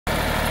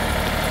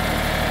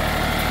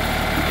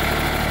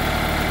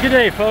Good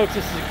day, folks.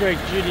 This is Greg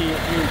Judy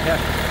at Green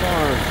Pasture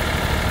Farm.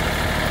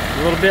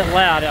 A little bit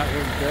loud out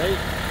here today,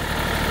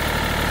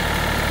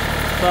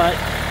 but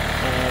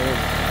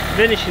we're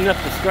finishing up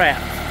the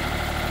scraps.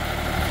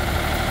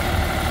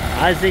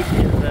 Isaac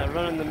is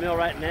running the mill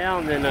right now,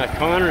 and then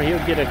Connor, he'll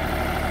get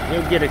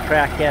a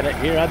crack at it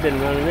here. I've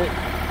been running it,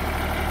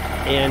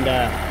 and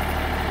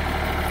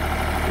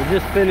we're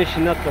just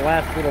finishing up the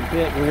last little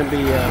bit. We're going to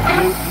be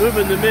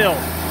moving the mill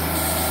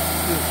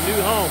to its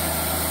new home.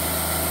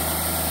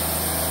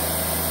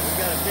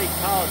 Got a big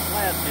pile of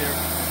slabs here,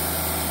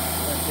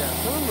 but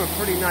some of them are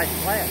pretty nice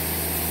slabs.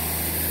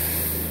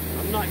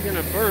 I'm not going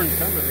to burn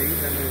some of these.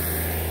 I mean,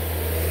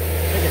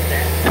 look at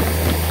that.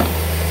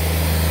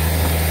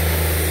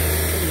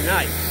 Pretty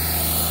nice.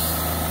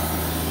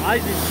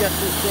 Isaac's got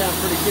this down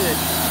pretty good.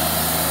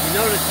 You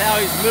notice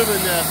how he's moving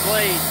the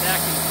blade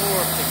back and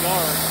forth to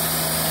guard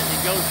as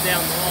he goes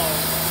down the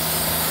log.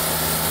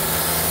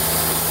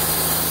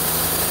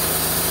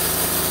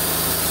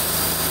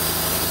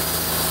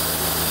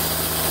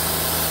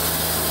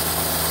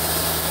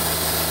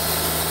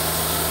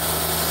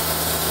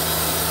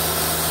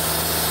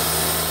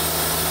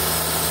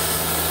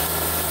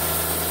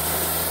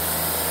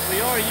 We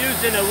are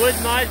using a wood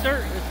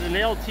miser. This is an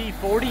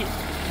LT40.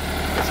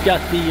 It's got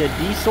the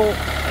diesel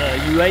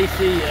UAC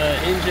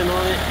engine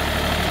on it.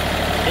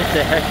 It's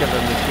a heck of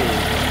a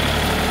machine.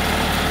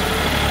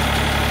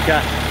 It's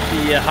got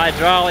the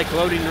hydraulic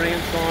loading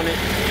ramps on it.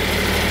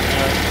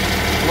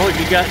 As long as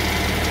you got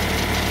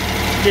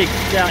big,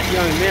 stout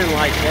young men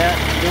like that,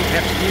 you don't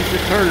have to use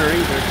the turner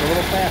either. It's a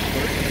little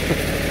faster.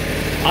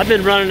 I've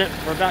been running it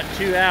for about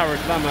 2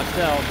 hours by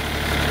myself.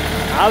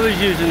 I was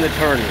using the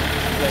turner.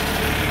 But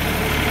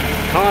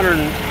Connor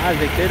and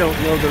Isaac, they don't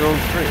know their own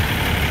strength.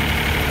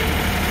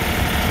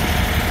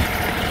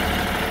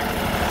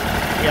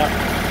 Yep.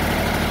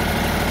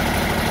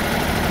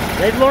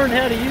 They've learned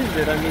how to use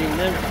it. I mean,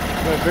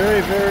 they're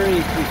very,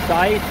 very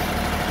precise.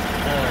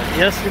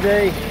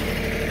 Yesterday,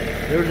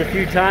 there was a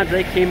few times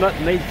they came up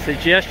and made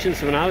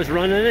suggestions when I was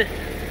running it.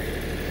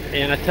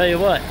 And I tell you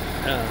what,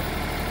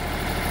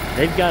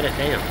 they've got it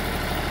down.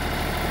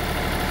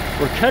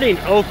 We're cutting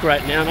oak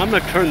right now, and I'm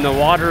going to turn the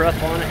water up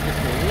on it just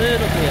a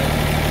little bit.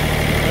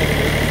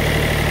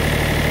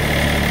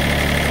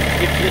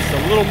 Get just a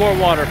little more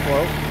water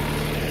flow.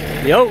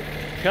 The oak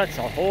cuts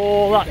a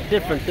whole lot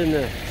different than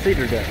the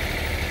cedar does.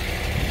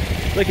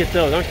 Look at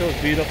those, aren't those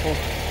beautiful?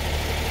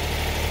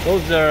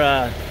 Those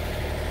are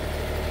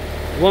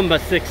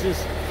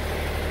 1x6s.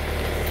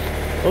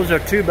 Those are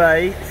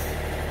 2x8s,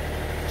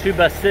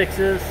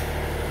 2x6s,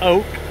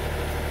 oak,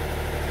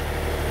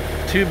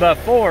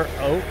 2x4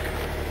 oak,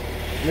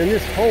 and then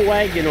this whole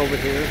wagon over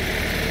here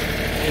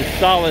is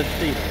solid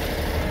cedar.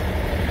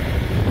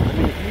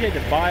 You had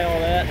to buy all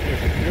that.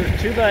 There's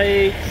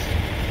 2x8s,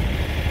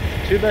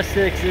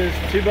 2x6s,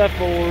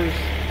 2x4s.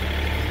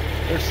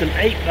 There's some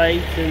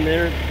 8x8s in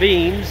there,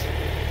 beams.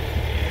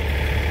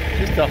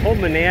 Just a whole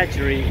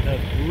menagerie of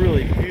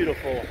really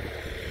beautiful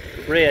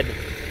red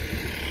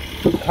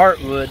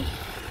heartwood.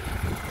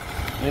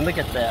 I mean, look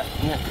at that.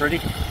 Isn't that pretty?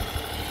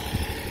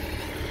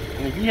 I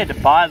mean, if you had to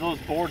buy those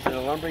boards in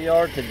a lumber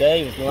yard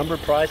today with lumber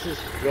prices,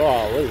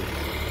 golly,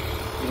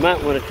 you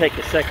might want to take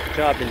a second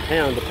job in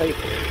town to pay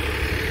for it.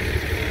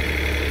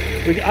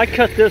 I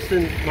cut this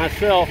in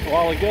myself a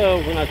while ago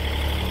when I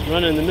was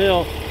running the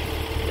mill,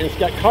 and it's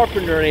got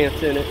carpenter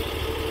ants in it.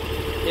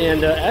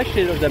 And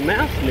actually there was a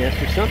mouse nest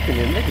or something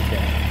in it.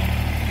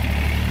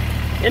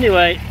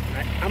 Anyway,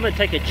 I'm going to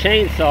take a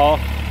chainsaw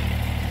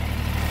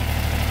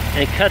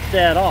and cut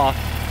that off.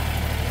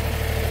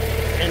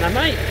 And I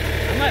might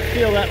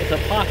fill that with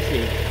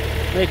epoxy,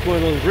 make one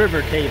of those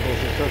river tables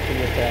or something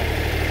with that.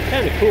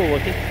 Kind of cool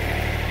looking.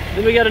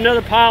 Then we got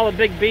another pile of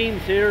big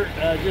beams here,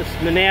 just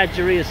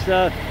menagerie of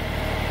stuff.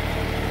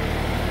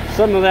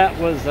 Some of that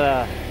was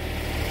stuff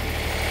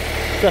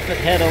that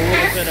had a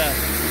little bit of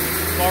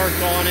bark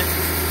on it.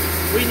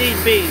 We need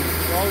beams.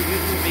 We're always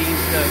using beams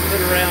to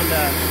put around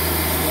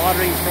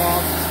watering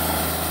troughs.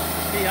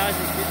 See,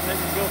 Isaac getting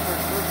ready to go for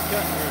his first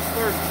cut or his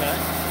third cut.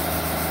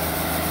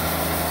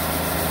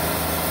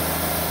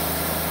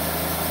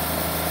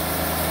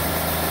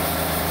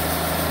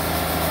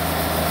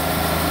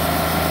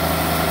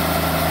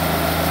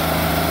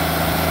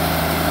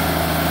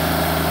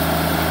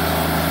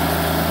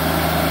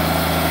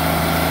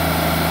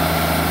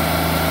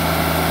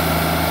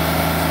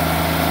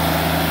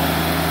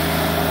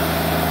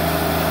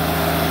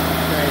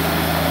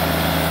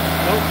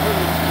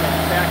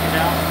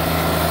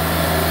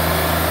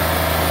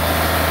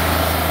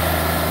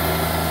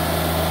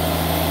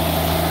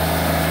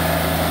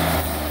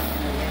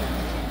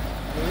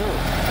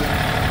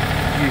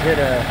 Hit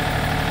a...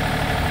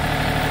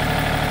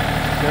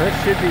 No, it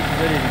should be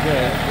ready to go.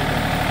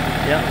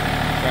 Yeah.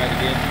 Try it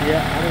again?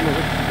 Yeah, I don't know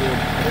what you did.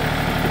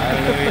 I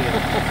don't know either.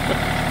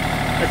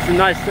 That's the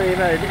nice thing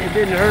about it. It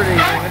didn't hurt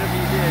anything, whatever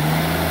you did.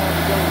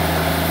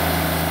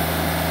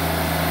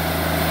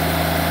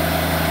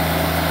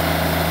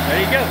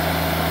 There you go. I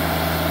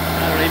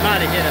don't know, he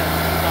might have hit a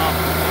stop.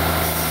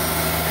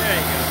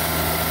 There you go.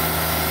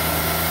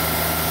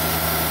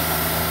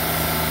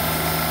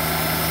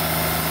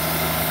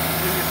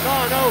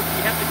 yoke,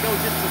 you have to go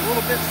just a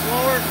little bit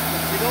slower.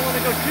 You don't want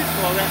to go too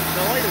slow, that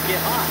the blade will get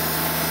hot.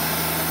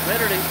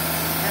 Better to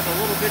have a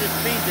little bit of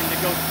speed than to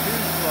go too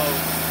slow.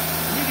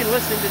 You can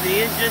listen to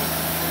the engine,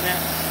 and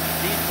that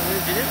diesel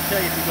engine, it'll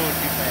tell you if you're going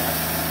too fast.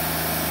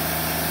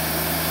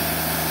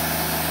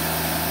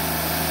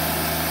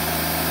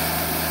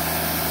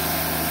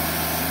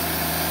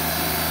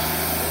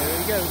 There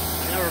we go.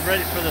 Now we're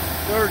ready for the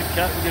third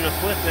cut. We're going to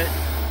flip it,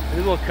 and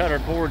then we'll cut our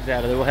boards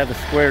out of there. We'll have a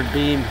squared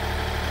beam,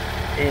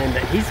 and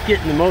he's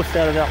getting the most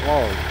out of that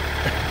log.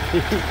 He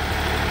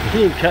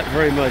didn't cut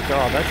very much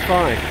off. That's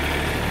fine.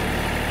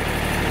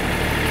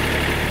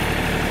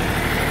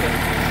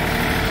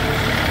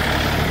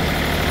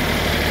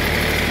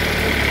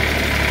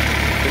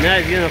 So now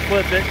he's going to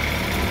flip it.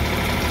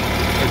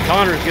 And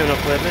Connor's going to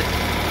flip it.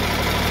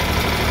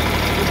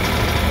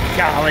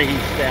 Golly,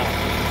 he's stout.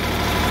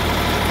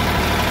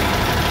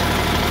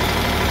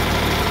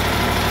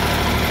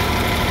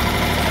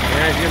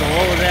 Now he's going to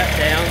lower that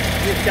down.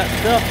 He's got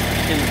stuff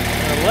you can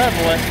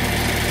level it.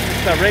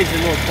 By raising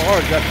those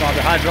bars up by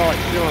the hydraulic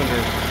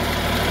cylinder.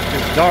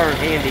 It's darn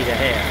handy to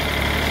have.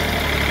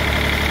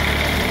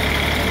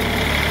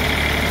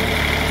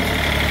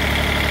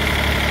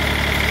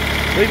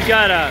 We've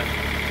got a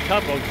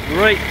couple of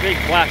great big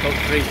black oak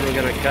trees we're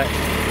going to cut.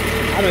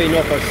 I don't even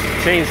know if a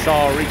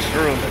chainsaw will reach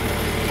through them, but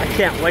I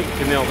can't wait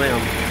to mill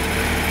them.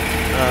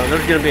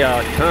 There's going to be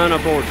a ton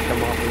of boards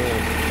come off of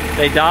them.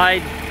 They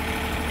died,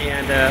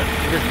 and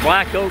this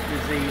black oak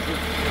disease is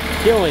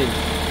killing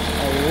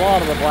a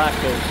lot of the black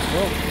oak.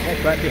 Well,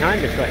 heck, right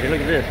behind us right here.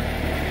 Look at this.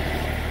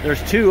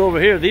 There's two over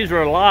here. These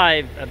were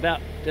alive about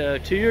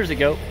 2 years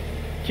ago.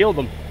 Killed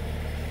them.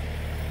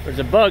 There's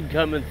a bug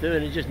coming through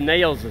and it just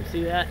nails them.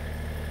 See that?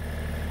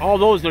 All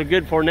those are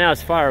good for now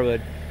is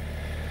firewood.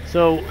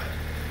 So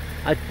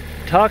I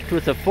talked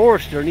with a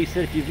forester and he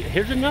said,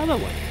 here's another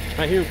one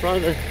right here in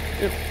front of us.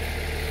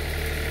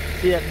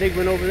 See that big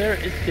one over there?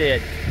 It's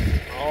dead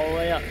all the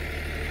way up.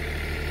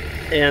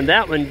 And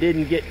that one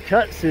didn't get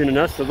cut soon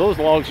enough, so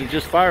those logs are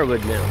just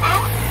firewood now.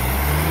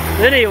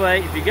 But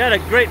anyway, if you got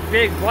a great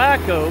big black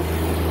oak,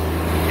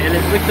 and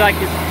it looks like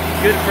it's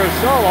good for a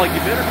saw log,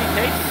 you better be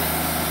taking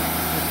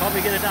it. It's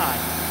probably gonna die.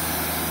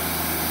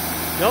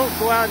 Don't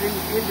go out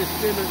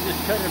indiscriminately and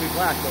just cut every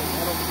black oak.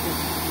 I don't think you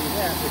should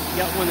do that. If you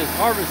got one that's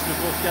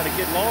harvestable, it's got a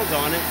good log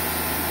on it,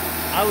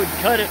 I would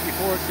cut it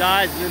before it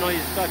dies, and then all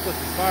you're stuck with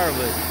is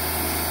firewood.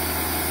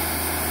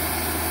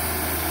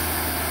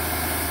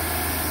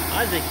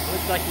 Isaac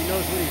looks like he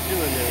knows what he's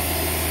doing there.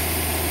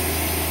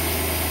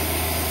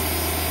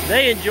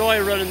 They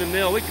enjoy running the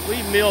mill. We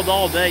milled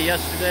all day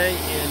yesterday,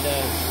 and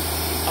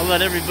I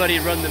let everybody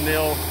run the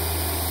mill.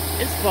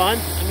 It's fun.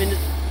 I mean, it's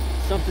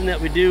something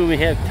that we do when we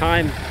have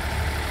time,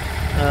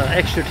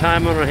 extra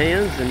time on our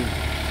hands, and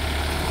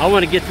I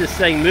want to get this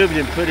thing moved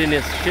and put in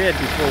its shed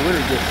before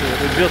winter gets here.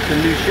 We built a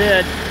new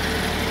shed.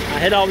 I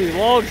had all these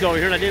logs over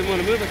here, and I didn't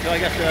want to move it until I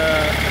got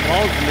the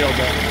logs milled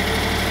up.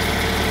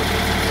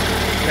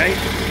 Okay,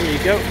 here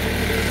you go.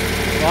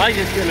 Well, I'm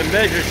just going to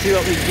measure, see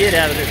what we get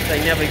out of this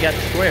thing. Now we got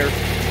the square.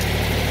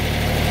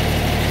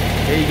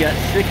 There you got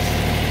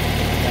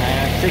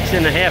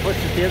 6.5. What's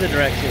it the other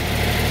direction?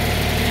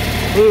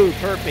 Ooh,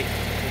 perfect.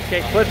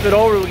 Okay, flip it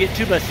over, we'll get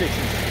 2x6s.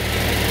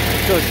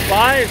 So it's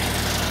 5,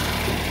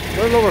 a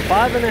little over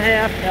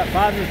 5.5, about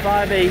 5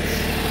 5/8.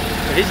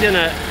 But he's going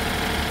to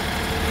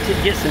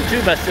get some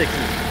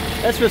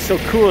 2x6s. That's what's so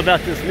cool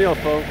about this mill,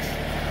 folks.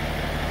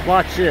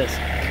 Watch this.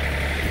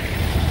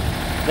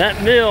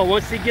 That mill,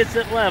 once he gets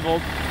it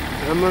leveled,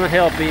 I'm going to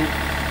help him.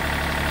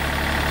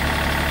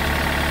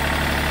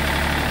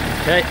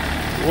 Okay,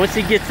 once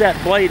he gets that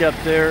blade up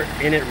there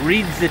and it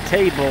reads the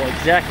table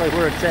exactly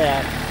where it's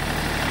at,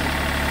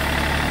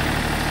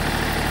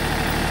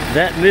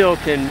 that mill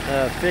can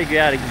figure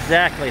out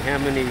exactly how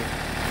many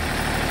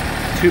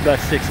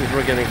 2x6s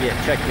we're going to get.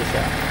 Check this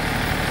out.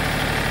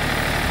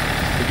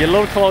 So get a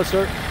little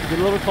closer, get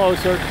a little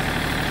closer.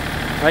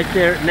 Right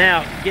there.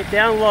 Now, get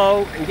down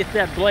low and get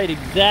that blade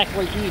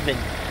exactly even.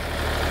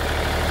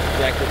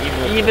 Exactly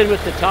even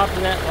with the top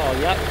of that. Oh,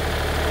 yep.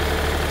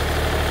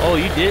 Oh,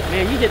 you did?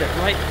 Man, you did it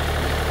right.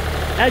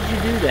 How'd you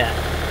do that?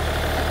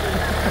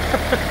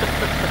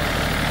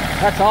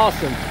 That's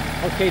awesome.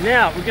 Okay,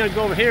 now we're going to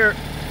go over here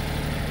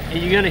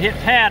and you're going to hit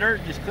pattern.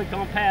 Just click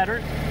on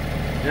pattern.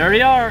 There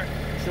you are.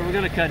 So we're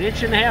going to cut 1.5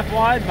 inches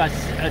wide by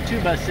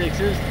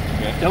 2x6s.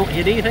 Okay. Don't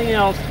hit anything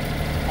else.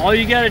 All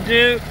you got to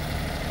do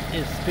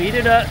is speed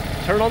it up,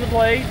 turn on the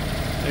blade,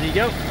 there you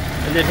go,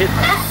 and then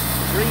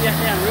bring that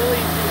down really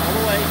easy all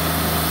the way.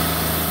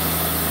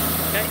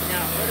 Okay, now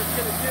what it's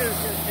going to do is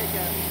going to take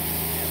a,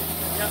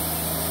 yep.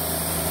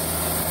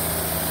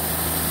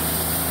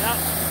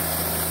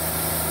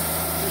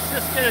 It's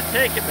just going to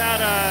take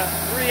about a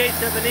 3/8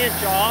 of an inch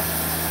off.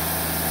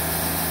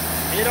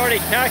 It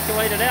already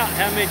calculated out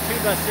how many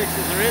 2x6s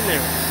are in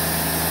there.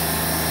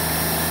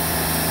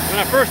 When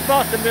I first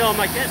bought the mill, I'm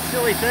like, that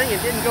silly thing,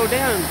 it didn't go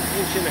down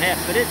 1.5 inches,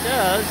 but it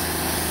does.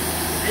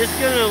 It's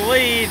going to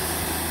leave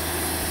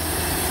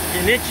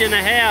 1.5 inches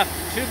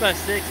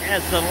 2x6 as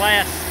the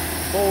last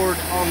board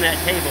on that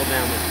table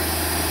down there.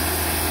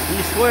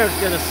 You swear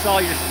it's gonna saw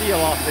your steel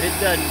off, but it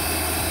doesn't.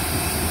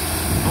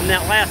 On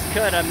that last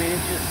cut, I mean, it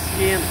just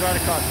skins right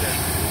across there.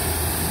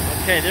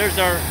 Okay, there's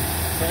our,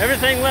 so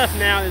everything left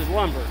now is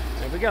lumber.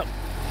 There we go.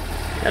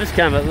 That is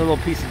kind of a little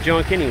piece of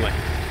junk anyway.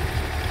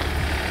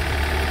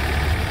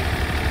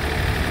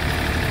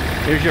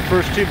 Here's your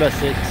first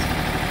 2x6.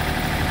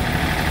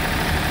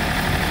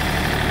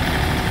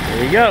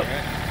 There you go.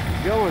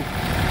 Keep going.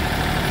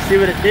 See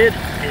what it did?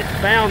 It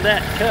found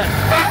that cut.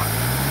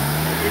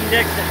 It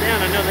indexed it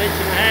down another 1.5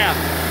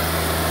 inches.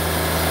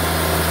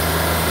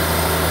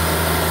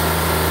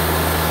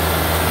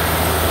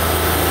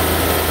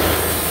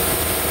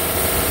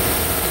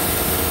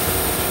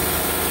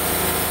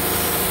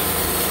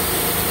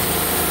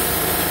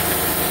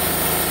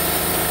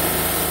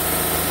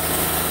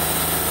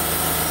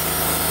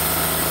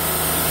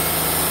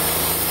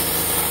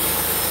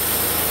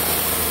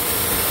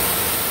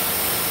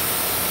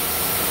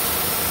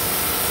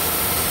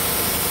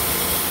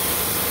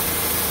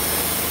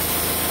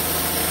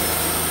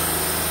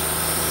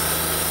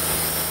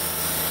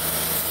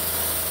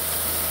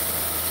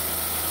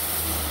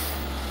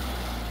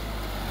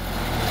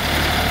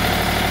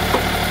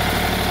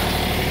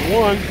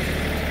 One.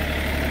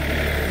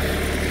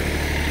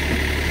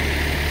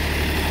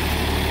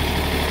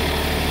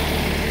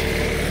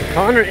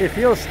 Connor, if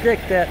you'll stick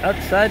that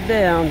upside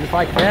down just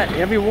like that,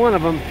 every one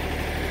of them,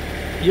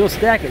 you'll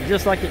stack it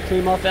just like it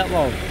came off that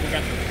log.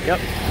 Okay. Yep.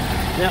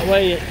 That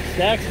way it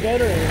stacks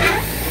better and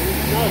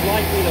it's not as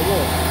likely to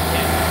work.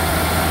 Yeah.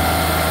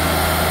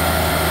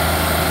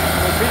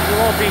 Well, these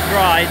will all be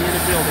dried in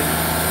the building.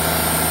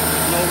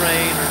 There's no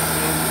rain or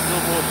no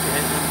moisture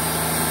in them.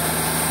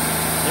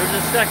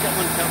 There's a second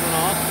one coming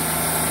off.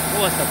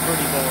 Oh, it's a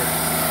pretty board.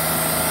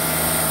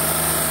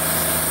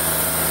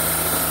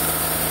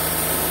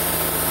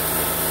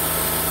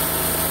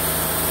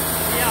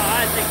 Yeah,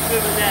 I think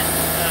moving that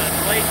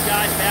blade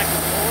guide back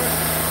and forth.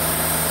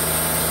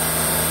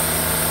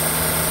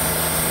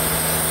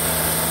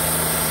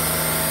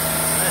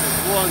 That is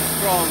one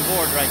strong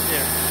board right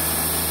there.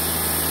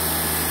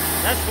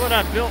 That's what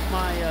I built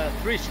my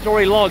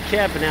 3-story log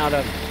cabin out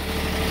of.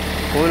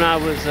 When I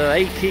was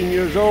 18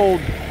 years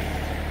old,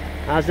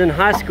 I was in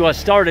high school, I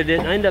started it,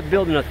 and I ended up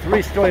building a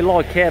 3-story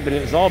log cabin.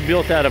 It was all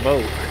built out of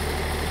oak.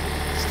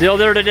 Still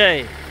there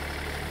today.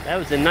 That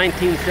was in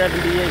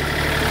 1978.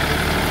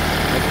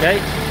 Okay,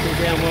 go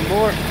down one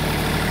more.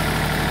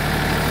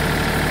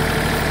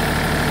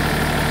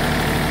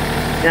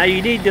 Now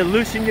you need to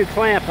loosen your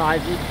clamp,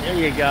 Isaac. There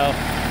you go.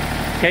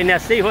 Okay, now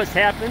see what's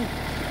happened?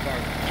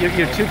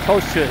 You're too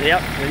close to it.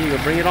 Yep, there you go.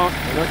 Bring it on.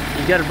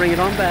 You got to bring it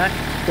on back.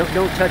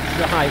 Don't touch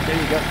the height. There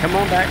you go. Come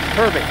on back.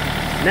 Perfect.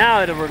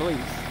 Now it'll release.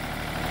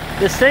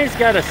 This thing's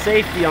got a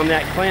safety on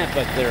that clamp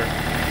up there.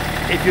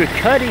 If your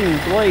cutting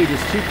blade is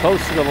too close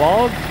to the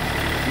log,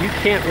 you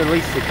can't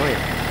release the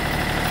clamp.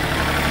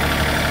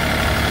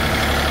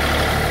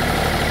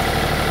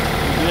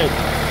 You're good.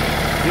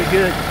 You're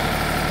good.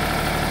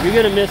 You're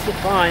gonna miss it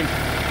fine.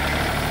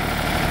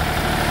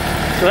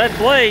 So that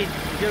blade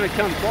is gonna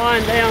come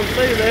flying down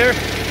through there.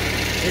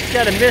 It's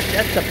got to miss.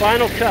 That's the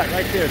final cut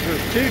right there.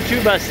 There's 2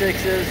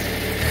 2x6s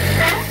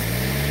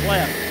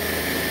left.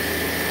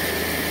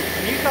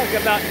 When you talk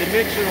about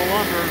dimensional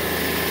lumber,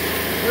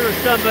 there was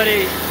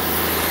somebody,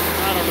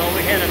 I don't know,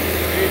 we had a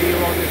video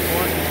on this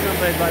once, and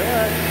somebody's like,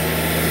 what?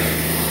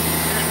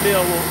 That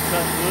mill won't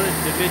cut wood,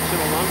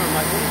 dimensional lumber. I'm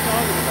like, what are you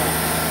talking about?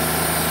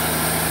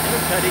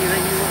 It'll cut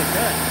anything you want to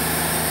cut.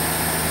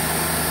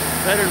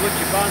 It's better than what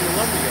you buy in the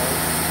lumber yard.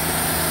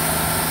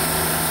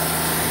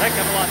 Heck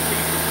of a lot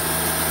cheaper.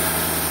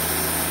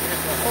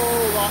 It's a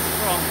whole lot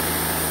stronger.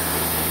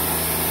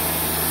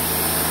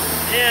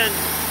 And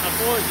my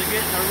boys are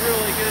getting a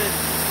really good,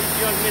 these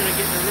young men are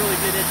getting a really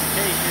good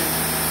education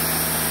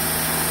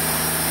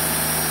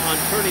on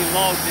turning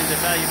logs into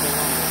valuable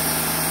lumber.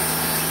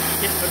 You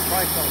can't put a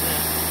price on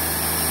that.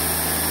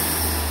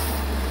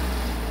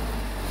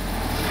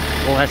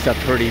 Well, that's a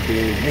pretty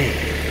big thing.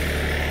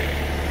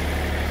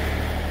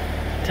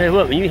 Tell you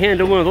what, when you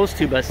handle one of those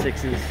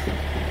 2x6s,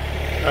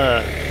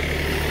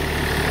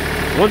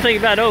 one thing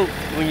about oak,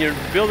 when you're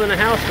building a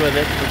house with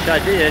it, which I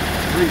did,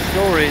 3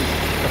 stories,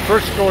 the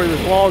first story was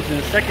logs and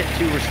the second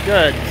 2 were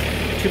studs,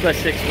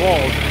 2x6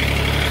 walls,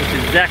 which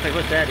is exactly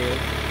what that is.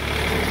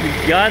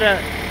 You've got to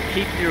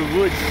keep your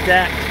wood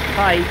stacked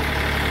tight,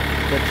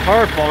 the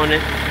tarp on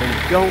it,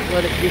 and don't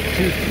let it get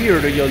too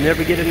cured or you'll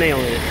never get a nail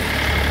in it.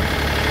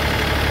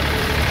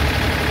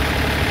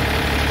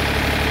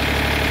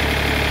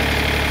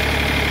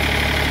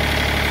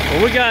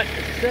 Well, we got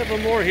several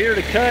more here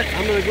to cut.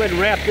 I'm going to go ahead and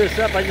wrap this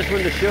up. I just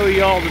wanted to show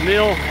you all the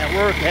mill at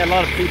work. I had a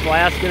lot of people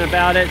asking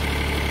about it,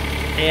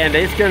 and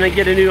it's going to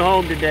get a new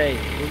home today.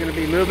 We're going to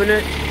be moving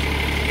it,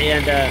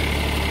 and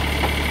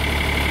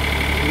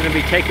we're going to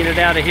be taking it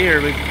out of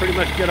here. We've pretty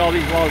much got all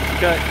these logs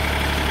cut,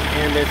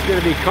 and it's going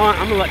to be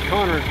I'm going to let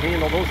Connor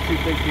handle those 2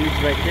 big dudes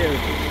right there.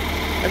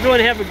 Everyone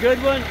have a good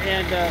one,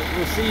 and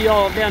we'll see you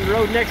all down the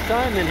road next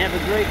time, and have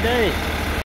a great day.